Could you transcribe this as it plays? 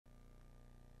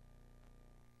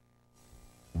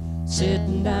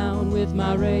sitting down with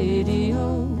my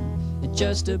radio. It's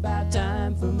just about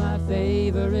time for my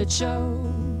favorite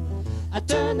show. I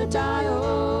turn the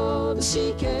dial to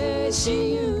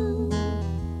CKCU.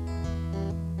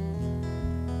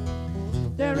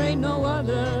 There ain't no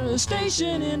other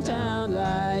station in town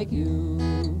like you.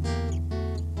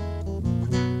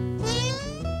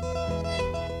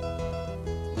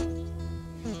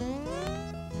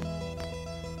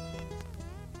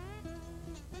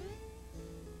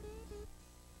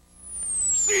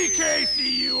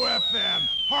 CKCU FM,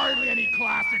 hardly any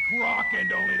classic rock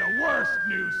and only the worst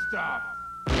new stuff.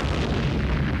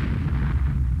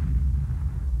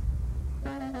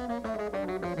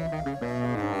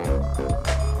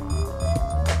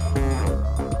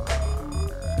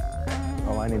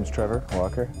 Well, my name's Trevor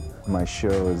Walker. My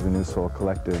show is the New Soul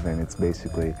Collective, and it's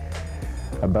basically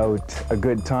about a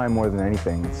good time more than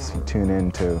anything. It's you tune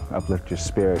in to uplift your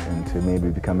spirit and to maybe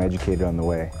become educated on the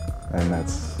way. And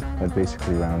that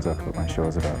basically rounds up what my show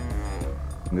is about.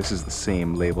 And this is the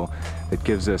same label that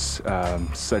gives us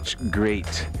such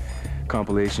great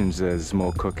compilations as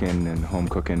Mo Cookin' and Home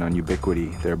Cookin' on Ubiquity.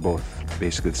 They're both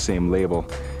basically the same label.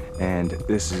 And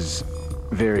this is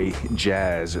very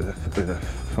jazz with a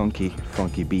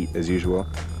funky beat as usual,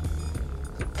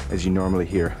 as you normally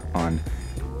hear on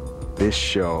this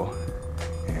show.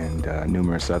 And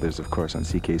numerous others, of course, on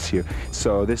CKCU.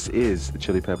 So this is the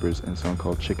Chili Peppers and a song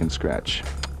called Chicken Scratch,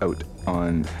 out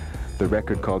on the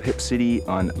record called Hip City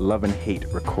on Love and Hate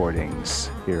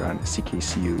Recordings, here on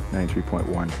CKCU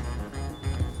 93.1.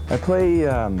 I play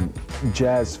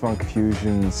jazz, funk,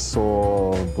 fusion,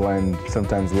 soul, blend,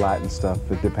 sometimes Latin stuff.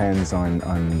 It depends on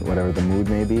whatever the mood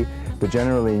may be. But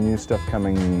generally, new stuff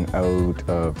coming out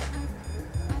of,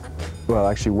 well,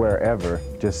 actually wherever,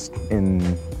 just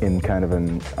in kind of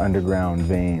an underground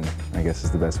vein, I guess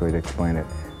is the best way to explain it.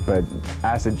 But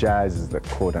acid jazz is the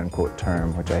quote-unquote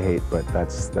term, which I hate, but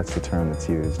that's the term that's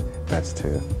used. That's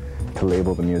to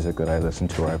label the music that I listen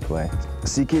to or I play.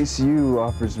 CKCU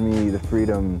offers me the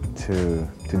freedom to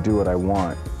do what I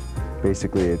want.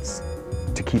 Basically, it's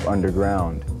to keep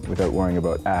underground without worrying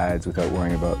about ads, without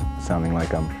worrying about sounding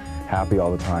like I'm happy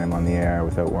all the time on the air,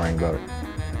 without worrying about,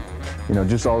 you know,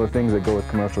 just all the things that go with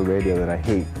commercial radio that I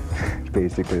hate.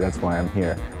 Basically, that's why I'm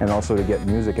here. And also to get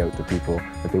music out to people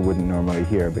that they wouldn't normally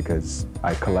hear, because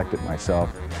I collect it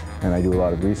myself and I do a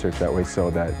lot of research that way so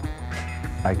that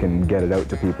I can get it out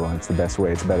to people, and it's the best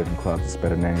way. It's better than clubs, it's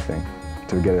better than anything.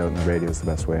 To get it out on the radio is the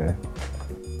best way to.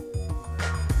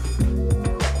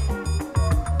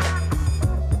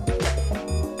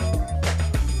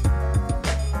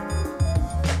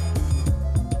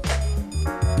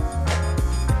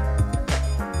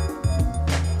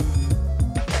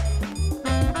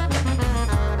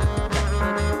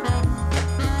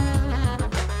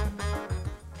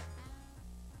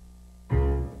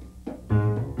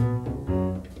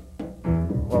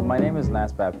 My name is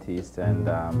Baptiste, and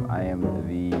I am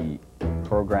the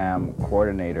program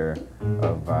coordinator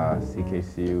of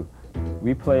CKCU.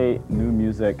 We play new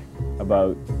music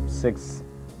about six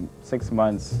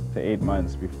months to 8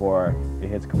 months before it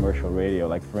hits commercial radio.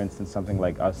 Like, for instance, something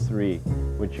like Us Three,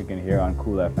 which you can hear on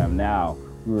Cool FM now,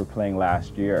 we were playing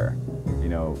last year, you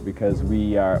know, because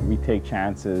we take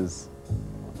chances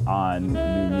on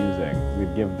new music. We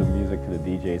give the music to the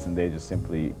DJs and they just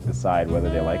simply decide whether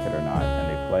they like it or not, and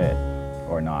they play it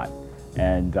or not.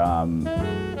 And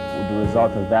the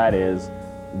result of that is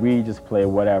we just play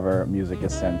whatever music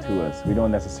is sent to us. We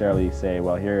don't necessarily say,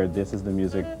 well, here, this is the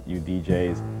music, you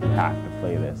DJs, you have to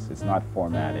play this. It's not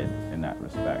formatted in that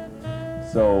respect.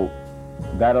 So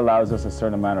that allows us a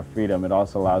certain amount of freedom. It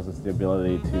also allows us the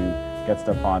ability to get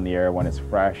stuff on the air when it's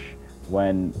fresh,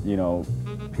 when, you know,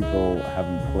 people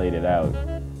haven't played it out.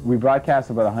 We broadcast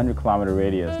about a 100-kilometer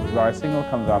radius. Our signal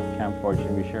comes off Camp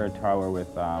Fortune. We share a tower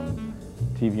with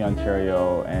TV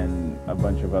Ontario and a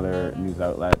bunch of other news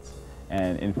outlets.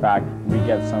 And in fact, we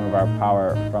get some of our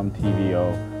power from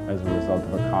TVO as a result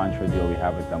of a contra deal we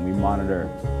have with them. We monitor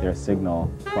their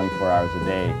signal 24 hours a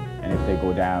day, and if they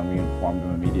go down, we inform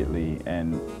them immediately.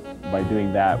 And by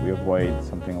doing that, we avoid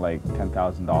something like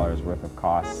 $10,000 worth of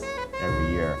costs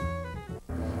every year.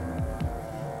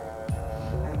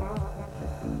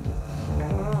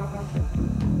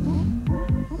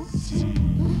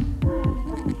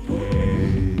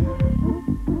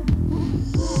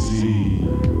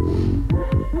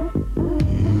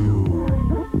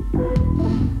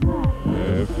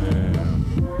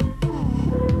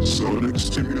 Sonic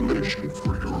stimulation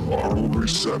for your aural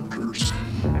receptors.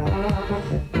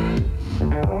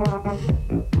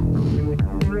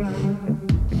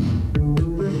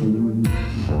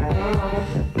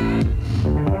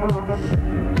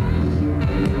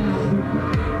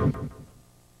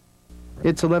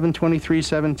 It's 11, 23,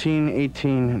 17,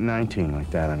 18, 19, like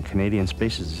that on Canadian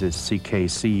Spaces. This is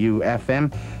CKCU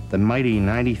FM, the mighty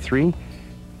 93.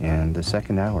 And the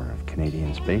second hour of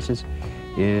Canadian Spaces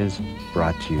is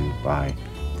brought to you by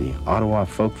the Ottawa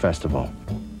Folk Festival.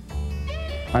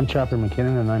 I'm Chopper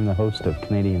McKinnon, and I'm the host of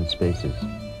Canadian Spaces.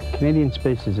 Canadian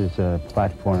Spaces is a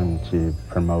platform to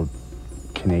promote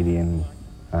Canadian,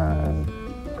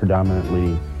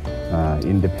 predominantly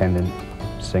independent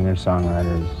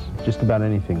singer-songwriters, just about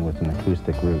anything with an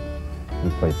acoustic root. We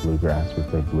play bluegrass, we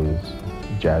play blues,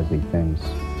 jazzy things,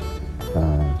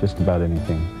 just about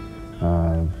anything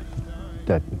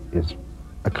that is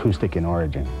acoustic in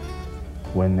origin.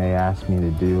 When they asked me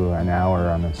to do an hour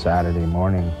on a Saturday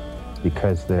morning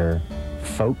because their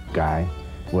folk guy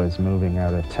was moving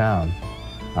out of town,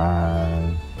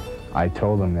 I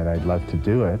told them that I'd love to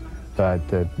do it, but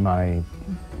that my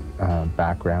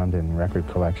background in record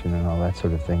collection and all that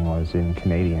sort of thing was in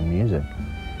Canadian music.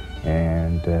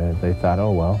 And they thought,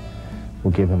 oh, well,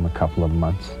 we'll give him a couple of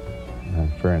months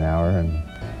for an hour, and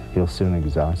he'll soon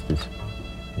exhaust his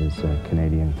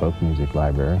Canadian folk music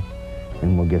library,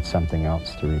 and we'll get something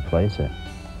else to replace it.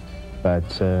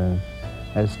 But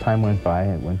as time went by,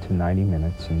 it went to 90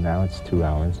 minutes, and now it's 2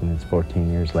 hours, and it's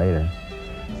 14 years later.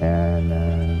 And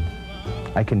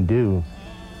I can do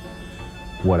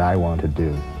what I want to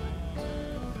do.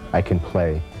 I can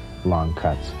play long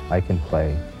cuts. I can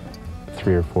play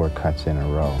 3 or 4 cuts in a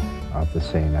row of the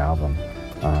same album.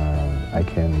 I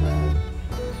can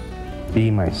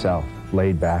be myself,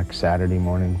 laid back Saturday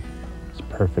morning. It's a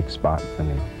perfect spot for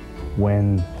me.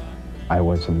 When I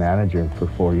was a manager for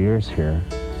 4 years here,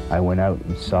 I went out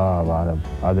and saw a lot of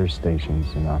other stations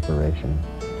in operation,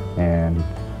 and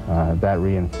that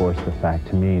reinforced the fact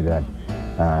to me that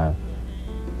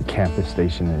campus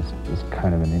station is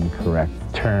kind of an incorrect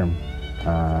term,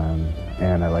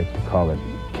 and I like to call it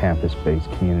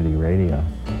campus-based community radio.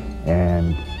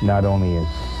 And not only is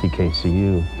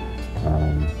CKCU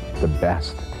the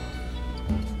best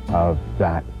of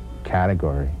that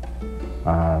category,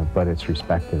 but it's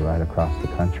respected right across the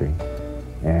country.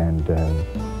 And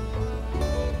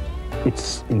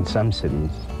it's, in some cities,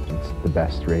 it's the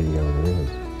best radio there is.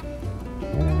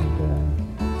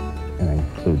 And I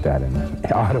include that in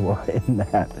Ottawa in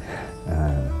that.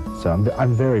 So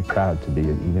I'm very proud to be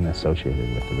even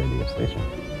associated with the radio station.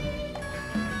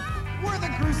 We're the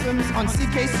Gruesomes on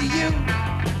CKCU.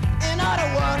 In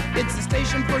Ottawa, it's the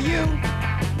station for you.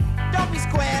 Don't be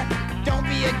square, don't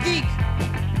be a geek.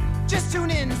 Just tune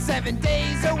in 7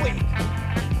 days a week.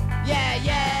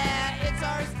 Yeah, it's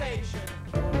our station.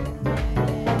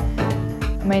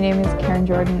 My name is Karin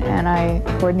Jordan, and I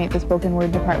coordinate the spoken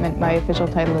word department. My official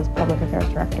title is Public Affairs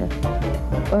Director.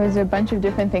 Well, there's a bunch of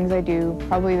different things I do.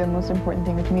 Probably the most important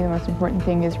thing, or to me the most important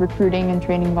thing, is recruiting and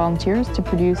training volunteers to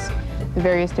produce the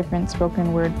various different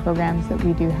spoken word programs that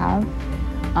we do have.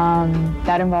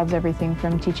 That involves everything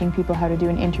from teaching people how to do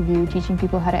an interview, teaching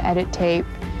people how to edit tape,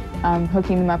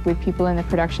 hooking them up with people in the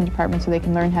production department so they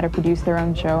can learn how to produce their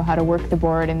own show, how to work the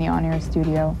board in the on-air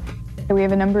studio. We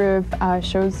have a number of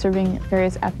shows serving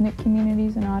various ethnic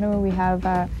communities in Ottawa. We have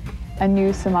a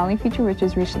new Somali feature, which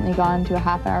has recently gone to a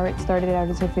half hour. It started out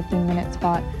as a 15-minute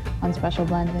spot on Special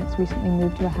Blend, and it's recently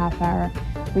moved to a half hour.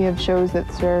 We have shows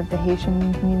that serve the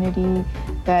Haitian community,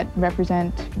 that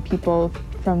represent people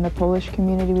from the Polish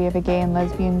community. We have a gay and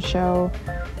lesbian show.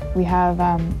 We have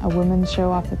a women's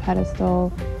show, Off the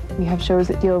Pedestal. We have shows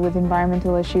that deal with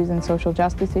environmental issues and social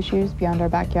justice issues, Beyond Our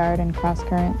Backyard and Cross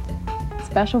Current.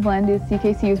 Special Blend is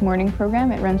CKCU's morning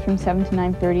program. It runs from 7 to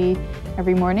 9:30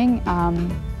 every morning.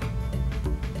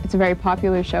 It's a very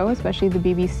popular show, especially the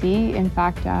BBC. In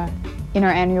fact, in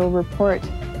our annual report,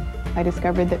 I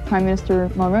discovered that Prime Minister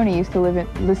Mulroney used to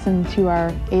listen to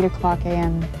our 8 o'clock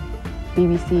a.m.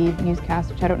 BBC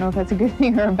newscast, which I don't know if that's a good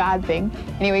thing or a bad thing.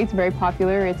 Anyway, it's very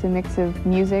popular. It's a mix of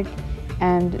music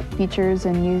and features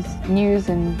and news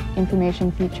and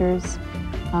information features.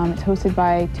 It's hosted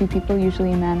by 2 people,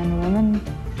 usually a man and a woman.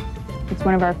 It's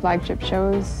one of our flagship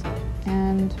shows,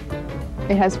 and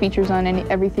it has features on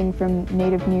everything from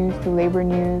Native news to labor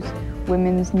news,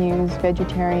 women's news,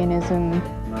 vegetarianism.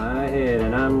 My head,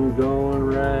 and I'm going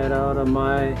right out of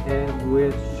my head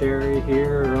with Sheri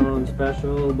here on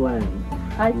Special Blend.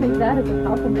 I take that as a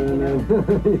compliment.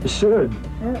 You should.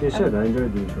 Yeah, you should. I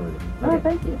enjoyed the intro. Oh,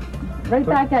 thank you. Right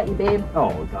back at you, babe.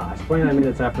 Oh, gosh. 29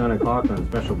 minutes after 9 o'clock on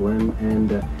Special Blend.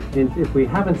 And if we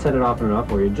haven't set it often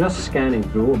enough, or you're just scanning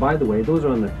through, oh, by the way, those are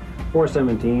on the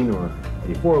 417 or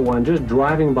the 401, just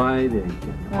driving by,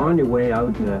 on your way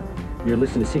out, you're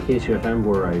listening to CKCU FM.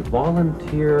 We're a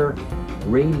volunteer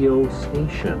radio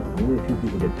station. Only a few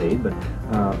people get paid, but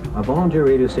a volunteer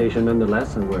radio station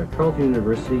nonetheless, and we're at Carleton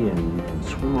University, and you can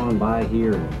swing on by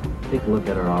here and take a look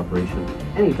at our operation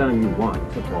anytime you want,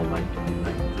 except for all nighttime.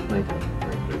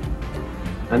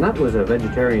 And that was a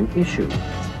vegetarian issue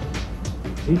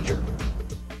feature.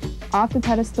 Off the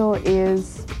Pedestal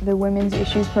is the Women's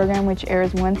Issues program, which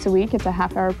airs once a week. It's a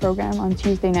half-hour program on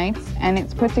Tuesday nights, and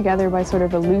it's put together by sort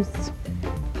of a loose,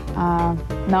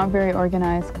 not very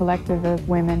organized collective of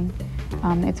women.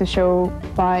 It's a show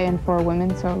by and for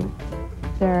women, so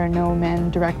there are no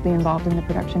men directly involved in the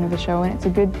production of the show, and it's a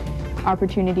good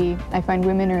opportunity. I find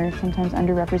women are sometimes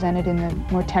underrepresented in the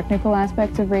more technical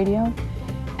aspects of radio,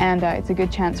 and it's a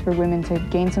good chance for women to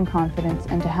gain some confidence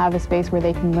and to have a space where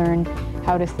they can learn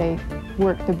how to, say,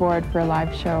 work the board for a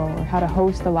live show, or how to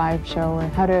host a live show, or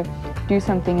how to do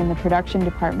something in the production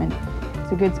department.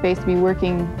 It's a good space to be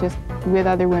working just with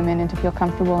other women and to feel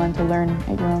comfortable and to learn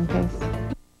at your own pace.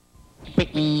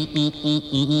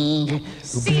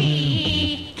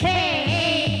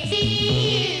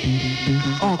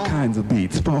 All kinds of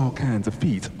beats for all kinds of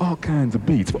feet. All kinds of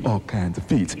beats for all kinds of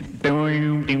feet.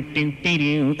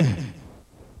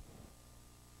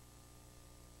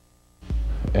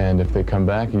 And if they come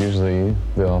back, usually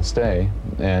they'll stay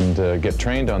and get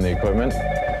trained on the equipment.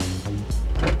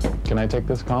 Can I take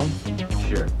this call?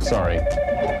 Sure. Sorry.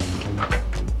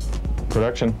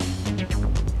 Production.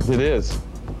 It is.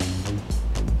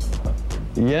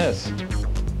 Yes,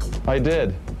 I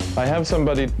did. I have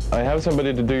somebody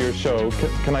to do your show.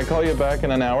 Can I call you back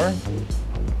in an hour?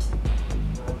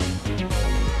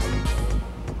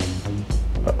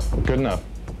 Good enough.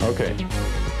 Okay.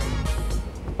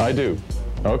 I do.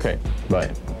 Okay,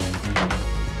 bye.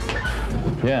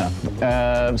 Yeah,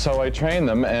 so I train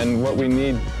them, and what we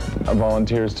need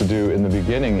volunteers to do in the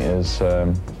beginning is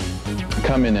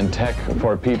come in and tech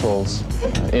for people's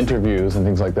interviews and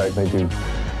things like that. They do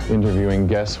interviewing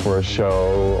guests for a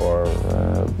show, or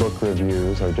book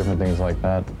reviews, or different things like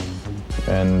that.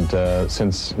 And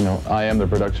since, you know, I am the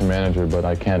production manager, but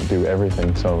I can't do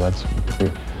everything, so that's,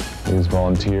 these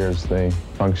volunteers, they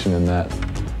function in that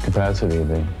capacity.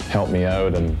 They help me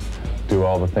out and do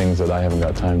all the things that I haven't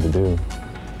got time to do,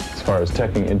 as far as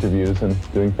teching interviews and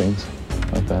doing things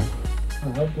like that.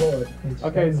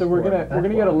 Okay, so we're gonna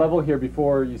get a level here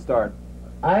before you start.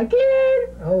 I can.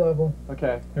 I'll level.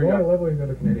 Okay, here we go. You want a level? You go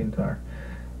to Canadian Tire.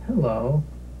 Hello.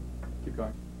 Keep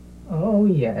going. Oh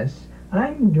yes,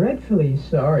 I'm dreadfully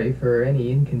sorry for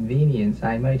any inconvenience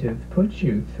I might have put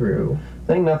you through.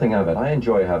 Think nothing of it. I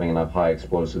enjoy having enough high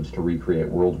explosives to recreate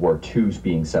World War II's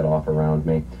being set off around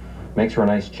me. Makes for a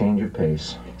nice change of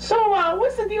pace. So,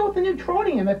 what's the deal with the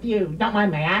neutronium, if you don't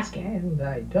mind my asking? And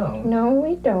I don't. No,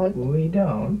 we don't. We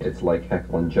don't. It's like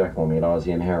Heckle and Jekyll meet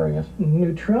Ozzie and Harriet.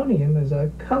 Neutronium is a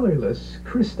colorless,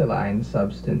 crystalline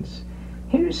substance.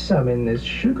 Here's some in this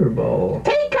sugar bowl.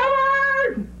 Take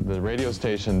cover! The radio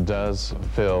station does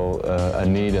fill a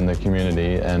need in the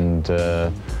community, and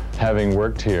having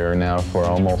worked here now for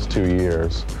almost 2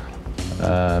 years,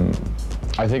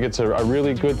 I think it's a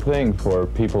really good thing for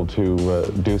people to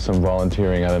do some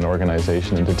volunteering at an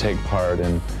organization and to take part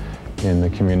in the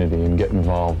community and get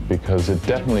involved, because it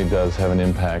definitely does have an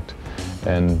impact,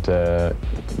 and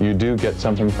you do get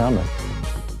something from it.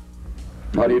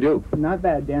 How do you do? Not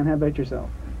bad, Dan. How about yourself?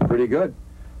 Pretty good.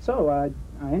 So, I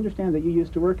understand that you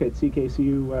used to work at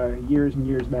CKCU years and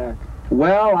years back.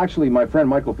 Well, actually, my friend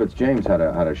Michael Fitzjames had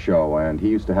a show, and he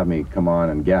used to have me come on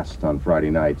and guest on Friday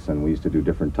nights, and we used to do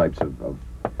different types of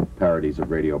parodies of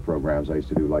radio programs. I used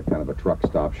to do like kind of a truck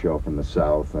stop show from the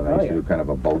south, and I used to do kind of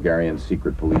a Bulgarian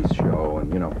secret police show,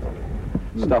 and, you know,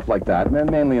 stuff like that. And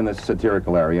mainly in the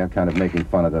satirical area, kind of making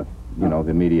fun of the, you know,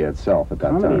 the media itself at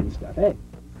that time. And stuff. Hey.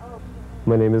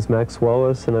 My name is Max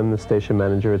Wallace, and I'm the station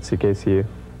manager at CKCU.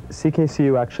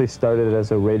 CKCU actually started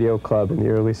as a radio club in the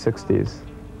early 60s.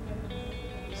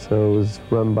 So it was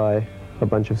run by a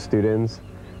bunch of students,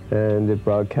 and it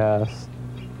broadcast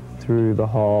through the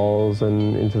halls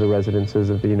and into the residences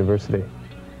of the university.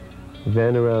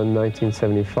 Then around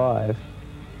 1975,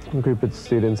 a group of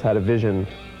students had a vision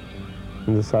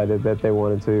and decided that they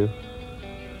wanted to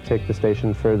take the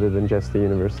station further than just the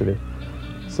university.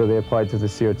 So they applied to the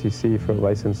COTC for a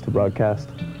license to broadcast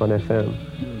on FM.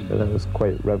 And that was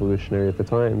quite revolutionary at the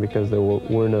time, because there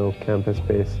were no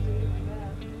campus-based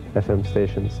FM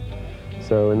stations.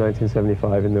 So in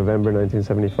 1975, in November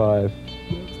 1975,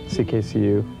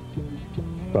 CKCU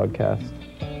broadcast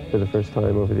for the first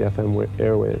time over the FM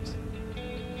airwaves.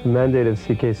 The mandate of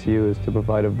CKCU is to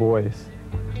provide a voice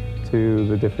to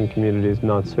the different communities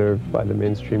not served by the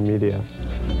mainstream media.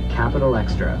 Capital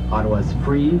Extra, Ottawa's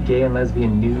free gay and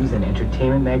lesbian news and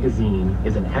entertainment magazine,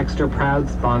 is an extra proud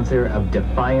sponsor of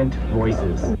Defiant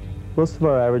Voices. Most of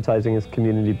our advertising is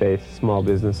community-based, small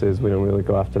businesses. We don't really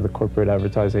go after the corporate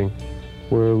advertising.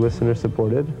 We're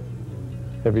listener-supported.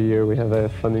 Every year we have a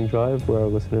funding drive where our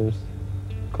listeners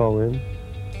call in,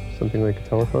 something like a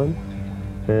telethon,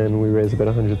 and we raise about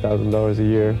 $100,000 a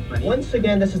year. Once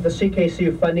again, this is the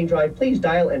CKCU funding drive. Please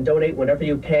dial and donate whenever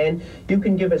you can. You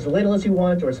can give as little as you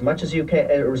want or as much as you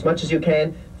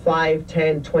can, 5,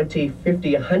 10, 20,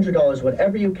 50, $100,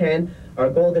 whatever you can.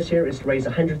 Our goal this year is to raise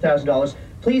 $100,000.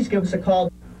 Please give us a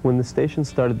call. When the station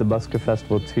started the Busker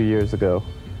Festival 2 years ago,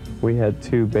 we had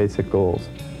two basic goals.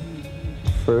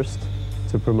 First,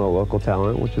 to promote local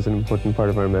talent, which is an important part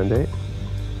of our mandate.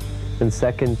 And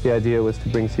second, the idea was to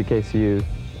bring CKCU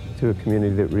to a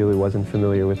community that really wasn't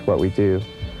familiar with what we do.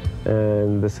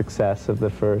 And the success of the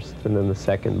first and then the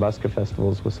second Busker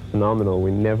Festivals was phenomenal.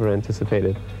 We never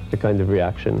anticipated the kind of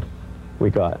reaction we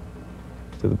got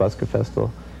to the Busker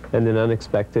Festival. And an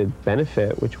unexpected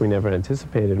benefit, which we never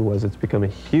anticipated, was it's become a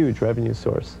huge revenue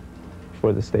source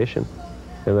for the station.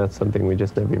 And that's something we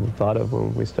just never even thought of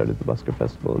when we started the Busker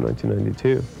Festival in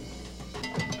 1992.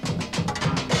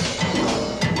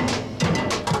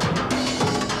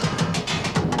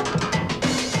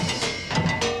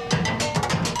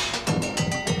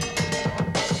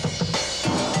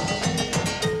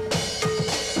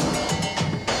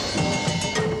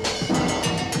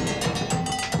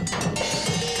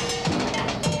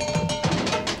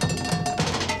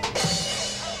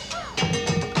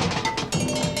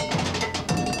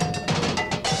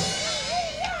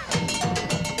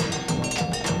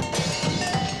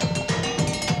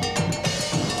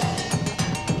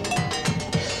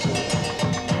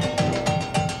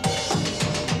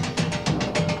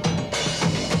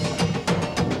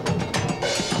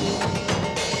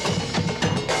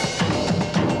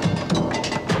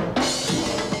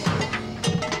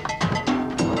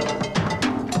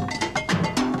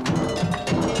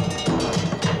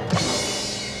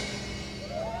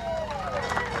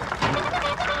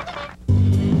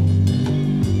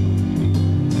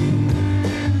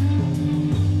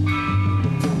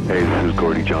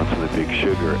 Johnson, the Big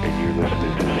Sugar, and you're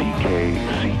listening to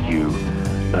CKCU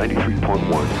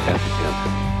 93.1 FM.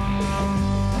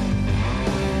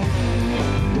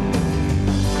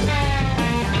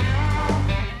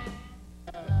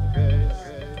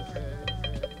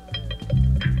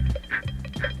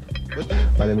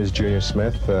 My name is Junior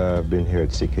Smith. I've been here at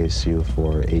CKCU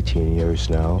for 18 years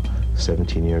now,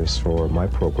 17 years for my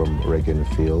program, Reggae in the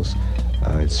Fields.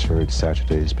 It's heard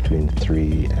Saturdays between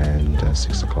 3 and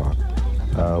 6 o'clock.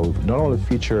 We not only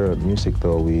feature music,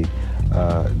 though, we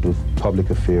do public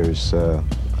affairs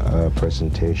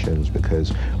presentations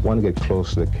because we want to get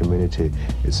close to the community.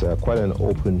 It's quite an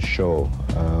open show.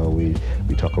 We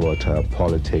talk about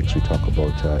politics, we talk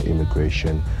about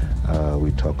immigration,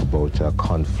 we talk about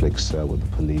conflicts with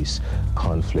the police,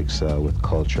 conflicts with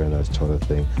culture and that sort of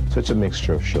thing. So it's a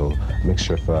mixture of show, a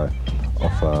mixture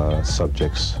of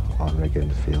subjects on Reggae in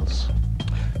the Fields.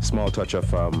 Small touch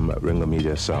of Ringo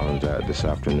Media Sound this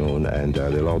afternoon, and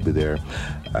they'll all be there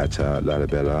at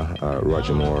Lalabella,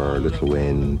 Roger Moore, Little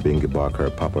Wayne, Bingy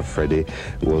Barker, Papa Freddy.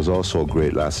 It was also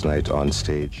great last night on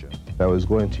stage. I was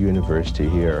going to university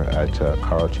here at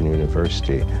Carleton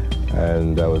University,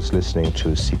 and I was listening to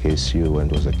CKCU,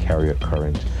 and it was a carrier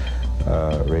current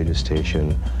radio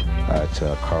station at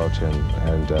Carleton,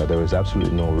 and there was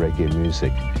absolutely no reggae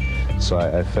music. So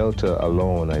I felt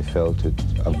alone, I felt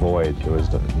a void. There was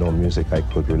no music I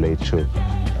could relate to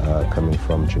coming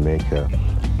from Jamaica.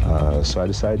 So I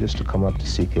decided just to come up to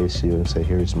CKCU and say,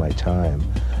 here's my time.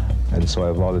 And so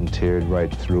I volunteered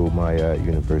right through my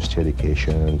university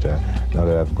education, and now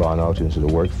that I've gone out into the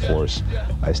workforce,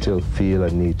 I still feel a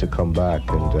need to come back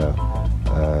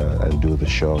and do the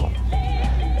show.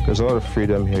 There's a lot of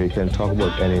freedom here. You can talk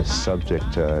about any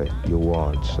subject you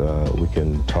want. We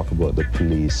can talk about the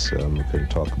police. We can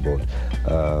talk about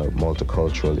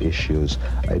multicultural issues.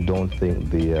 I don't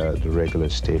think the regular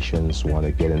stations want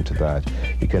to get into that.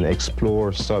 You can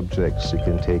explore subjects. You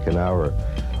can take an hour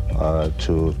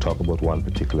to talk about one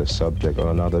particular subject. On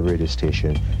another radio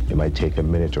station, it might take a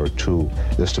minute or two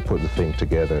just to put the thing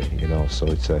together, you know. So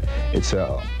it's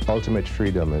a ultimate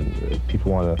freedom, and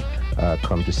people want to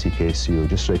come to CKCU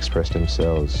just to express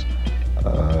themselves.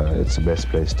 It's the best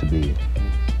place to be. You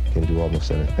can do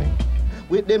almost anything.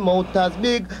 with the mouth as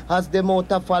big as the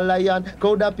mouth of a lion.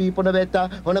 Crowd of people no better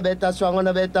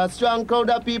strong. Crowd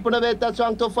of people no better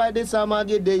strong to fight this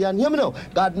Armageddon. Hear me now.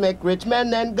 God make rich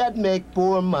men and God make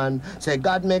poor man. Say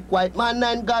God make white man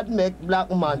and God make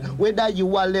black man. Whether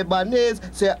you are Lebanese,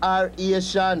 say are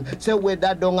Asian. Say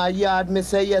whether down a yard, me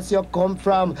say yes you come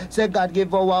from. Say God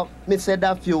give our, me say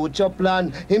the future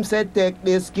plan. Him say take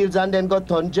these skills and then go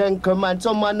turn gentleman.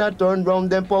 Some man a turn round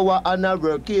them power and a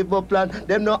work evil plan.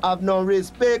 Them no have no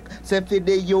respect. Say for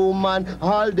the human,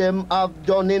 all them have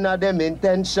done in a them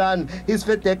intention. Is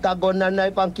for take a gun and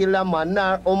knife and kill a man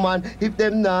or woman. If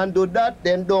them not do that,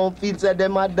 then don't feel say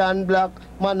them a done black.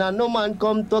 Man and no man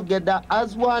come together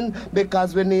as one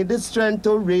because we need the strength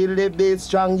to really be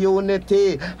strong.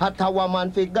 Unity. Ottawa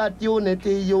man forgot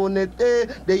unity. The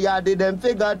Yardie them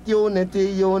forgot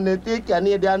unity.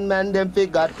 Canadian man them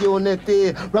forgot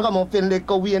unity. Ragamuffin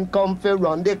liquor we ain't come for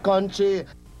run the country.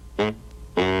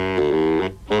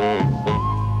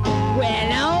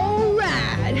 Well,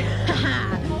 alright.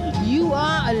 You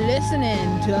are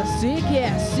listening to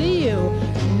CKCU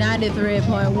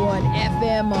 93.1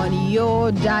 FM on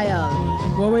your dial,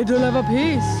 where we deliver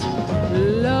peace,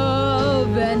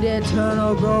 love, and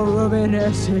eternal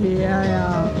grooviness.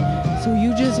 Yeah. So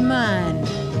you just mind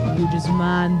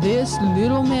this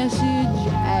little message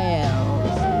as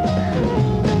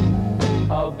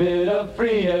a bit of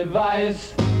free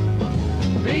advice.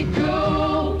 Be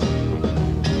cool,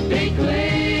 be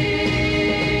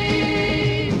clean,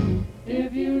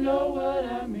 if you know what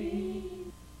I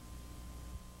mean.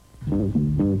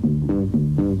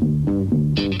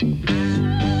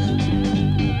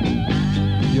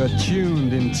 You're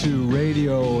tuned into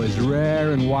radio as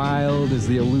rare and wild as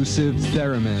the elusive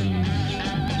theremin.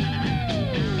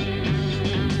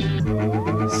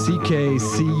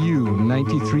 CKCU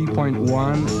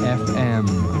 93.1 FM.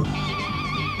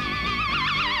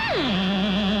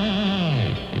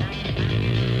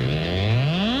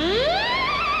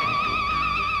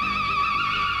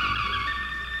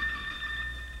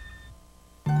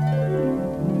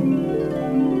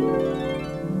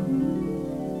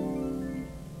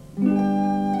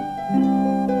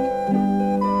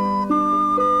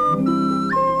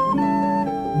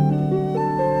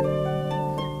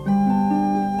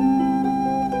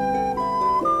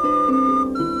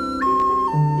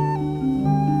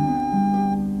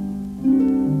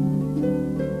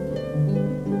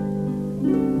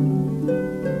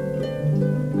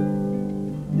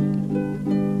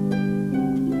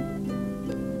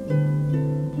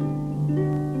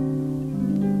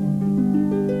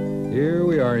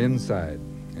 Inside,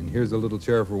 and here's a little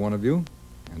chair for one of you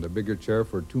and a bigger chair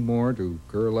for two more to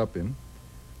curl up in,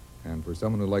 and for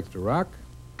someone who likes to rock,